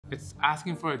It's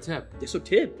asking for a tip. Yeah, so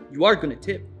tip. You are gonna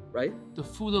tip, right? The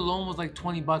food alone was like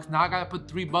 20 bucks. Now I gotta put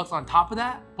 $3 on top of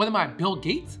that? What am I, Bill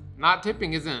Gates? Not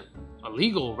tipping isn't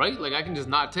illegal, right? Like I can just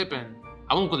not tip and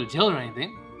I won't go to jail or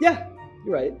anything. Yeah,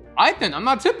 you're right. Then I'm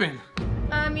not tipping.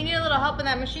 You need a little help in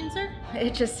that machine, sir?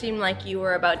 It just seemed like you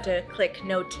were about to click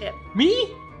no tip.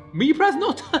 Me? Me press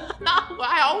no tip? No,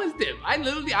 I always tip. I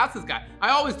literally asked this guy. I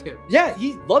always tip. Yeah,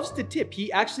 he loves to tip.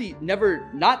 He actually never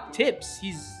not tips.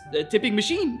 He's a tipping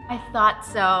machine. I thought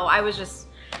so. I was just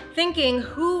thinking,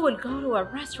 who would go to a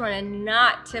restaurant and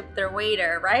not tip their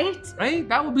waiter, right? Right?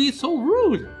 That would be so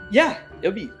rude. Yeah, it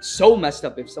would be so messed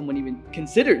up if someone even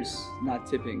considers not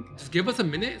tipping. Just give us a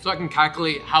minute so I can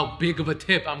calculate how big of a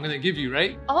tip I'm gonna give you,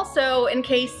 right? Also, in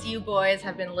case you boys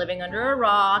have been living under a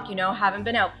rock, you know, haven't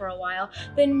been out for a while,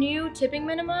 the new tipping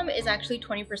minimum is actually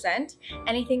 20%.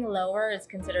 Anything lower is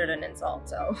considered an insult,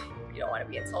 so you don't want to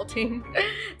be insulting.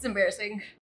 It's embarrassing.